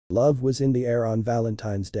Love was in the air on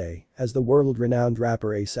Valentine's Day as the world-renowned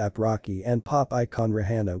rapper A$AP Rocky and pop icon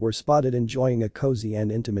Rihanna were spotted enjoying a cozy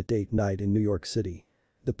and intimate date night in New York City.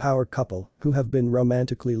 The power couple, who have been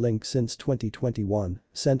romantically linked since 2021,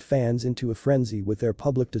 sent fans into a frenzy with their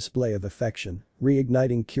public display of affection,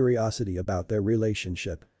 reigniting curiosity about their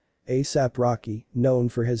relationship. A$AP Rocky, known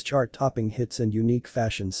for his chart-topping hits and unique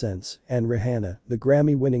fashion sense, and Rihanna, the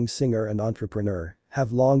Grammy-winning singer and entrepreneur,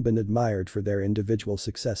 have long been admired for their individual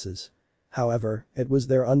successes. However, it was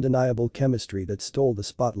their undeniable chemistry that stole the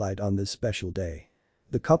spotlight on this special day.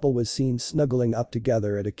 The couple was seen snuggling up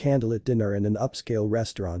together at a candlelit dinner in an upscale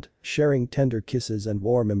restaurant, sharing tender kisses and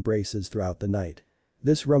warm embraces throughout the night.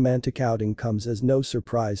 This romantic outing comes as no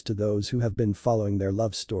surprise to those who have been following their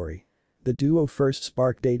love story. The duo first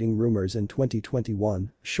sparked dating rumors in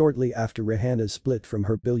 2021, shortly after Rihanna split from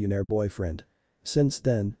her billionaire boyfriend. Since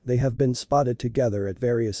then, they have been spotted together at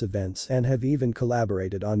various events and have even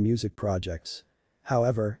collaborated on music projects.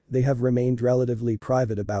 However, they have remained relatively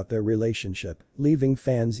private about their relationship, leaving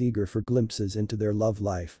fans eager for glimpses into their love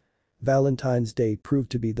life. Valentine's Day proved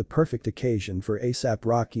to be the perfect occasion for A$AP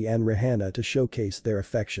Rocky and Rihanna to showcase their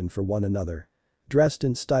affection for one another. Dressed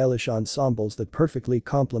in stylish ensembles that perfectly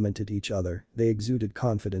complemented each other, they exuded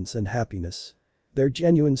confidence and happiness. Their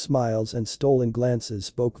genuine smiles and stolen glances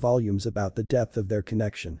spoke volumes about the depth of their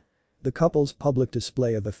connection. The couple's public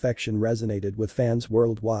display of affection resonated with fans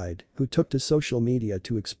worldwide, who took to social media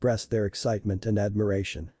to express their excitement and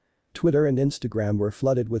admiration. Twitter and Instagram were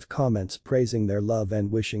flooded with comments praising their love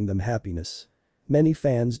and wishing them happiness. Many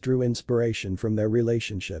fans drew inspiration from their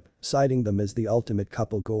relationship, citing them as the ultimate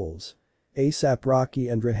couple goals. A$AP Rocky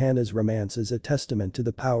and Rihanna's romance is a testament to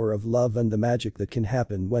the power of love and the magic that can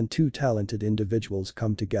happen when two talented individuals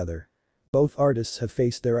come together. Both artists have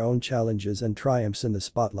faced their own challenges and triumphs in the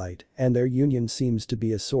spotlight, and their union seems to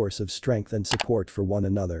be a source of strength and support for one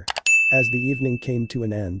another. As the evening came to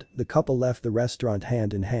an end, the couple left the restaurant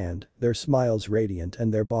hand in hand, their smiles radiant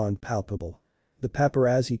and their bond palpable. The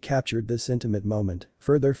paparazzi captured this intimate moment,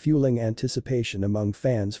 further fueling anticipation among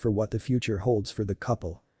fans for what the future holds for the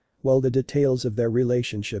couple. While the details of their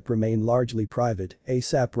relationship remain largely private,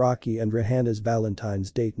 A$AP Rocky and Rihanna's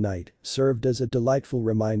Valentine's date night served as a delightful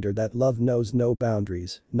reminder that love knows no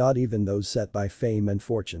boundaries, not even those set by fame and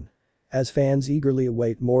fortune. As fans eagerly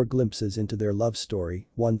await more glimpses into their love story,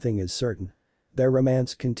 one thing is certain. Their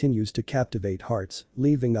romance continues to captivate hearts,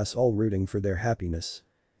 leaving us all rooting for their happiness.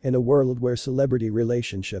 In a world where celebrity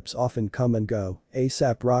relationships often come and go,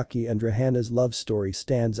 A$AP Rocky and Rihanna's love story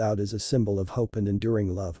stands out as a symbol of hope and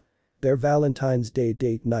enduring love. Their Valentine's Day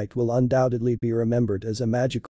date night will undoubtedly be remembered as a magical